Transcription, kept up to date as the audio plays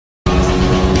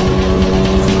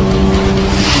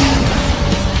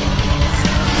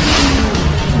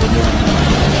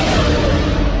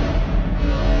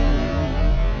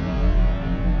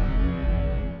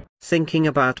thinking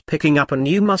about picking up a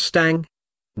new Mustang?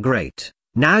 Great,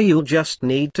 now you'll just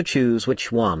need to choose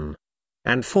which one.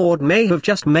 And Ford may have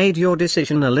just made your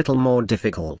decision a little more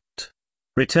difficult.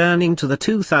 Returning to the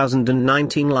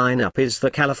 2019 lineup is the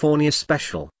California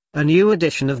Special, a new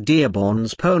edition of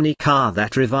Dearborn's pony car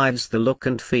that revives the look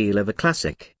and feel of a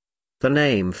classic. The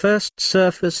name first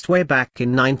surfaced way back in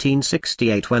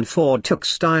 1968 when Ford took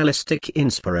stylistic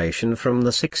inspiration from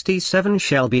the '67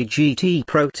 Shelby GT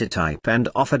prototype and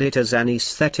offered it as an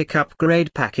aesthetic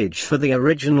upgrade package for the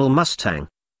original Mustang.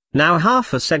 Now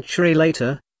half a century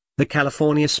later, the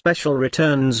California Special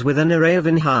returns with an array of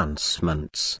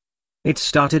enhancements. It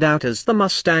started out as the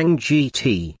Mustang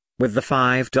GT, with the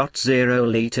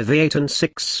 5.0-liter V8 and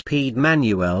 6-speed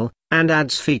manual, and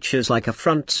adds features like a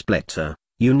front splitter,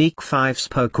 unique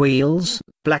 5-spoke wheels,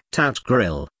 blacked-out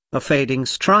grille, a fading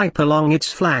stripe along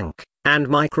its flank, and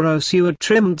micro-suede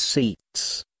trimmed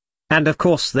seats. And of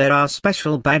course there are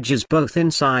special badges both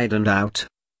inside and out.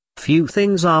 Few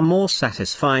things are more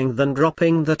satisfying than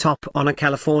dropping the top on a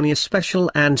California Special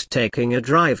and taking a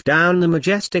drive down the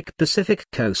majestic Pacific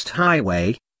Coast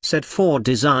Highway, said Ford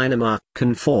designer Mark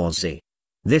Conforzi.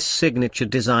 This signature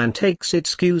design takes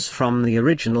its cues from the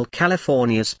original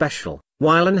California Special,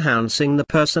 while enhancing the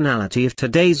personality of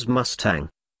today's Mustang.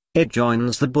 It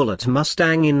joins the Bullet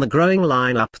Mustang in the growing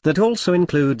lineup that also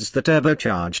includes the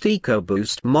turbocharged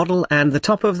EcoBoost model and the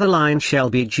top-of-the-line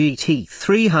Shelby GT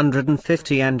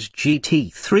 350 and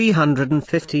GT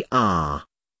 350R.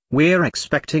 We're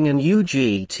expecting a new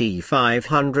GT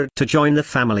 500 to join the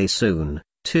family soon,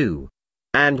 too.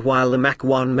 And while the Mach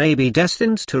 1 may be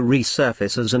destined to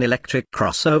resurface as an electric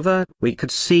crossover, we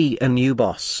could see a new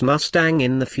Boss Mustang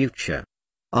in the future.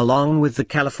 Along with the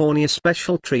California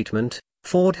Special treatment,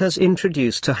 Ford has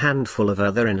introduced a handful of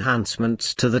other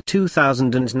enhancements to the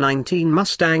 2019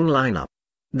 Mustang lineup.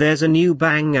 There's a new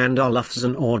Bang &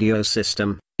 Olufsen audio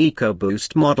system.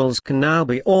 EcoBoost models can now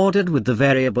be ordered with the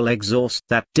variable exhaust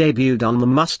that debuted on the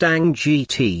Mustang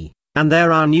GT, and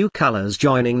there are new colors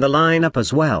joining the lineup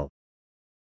as well.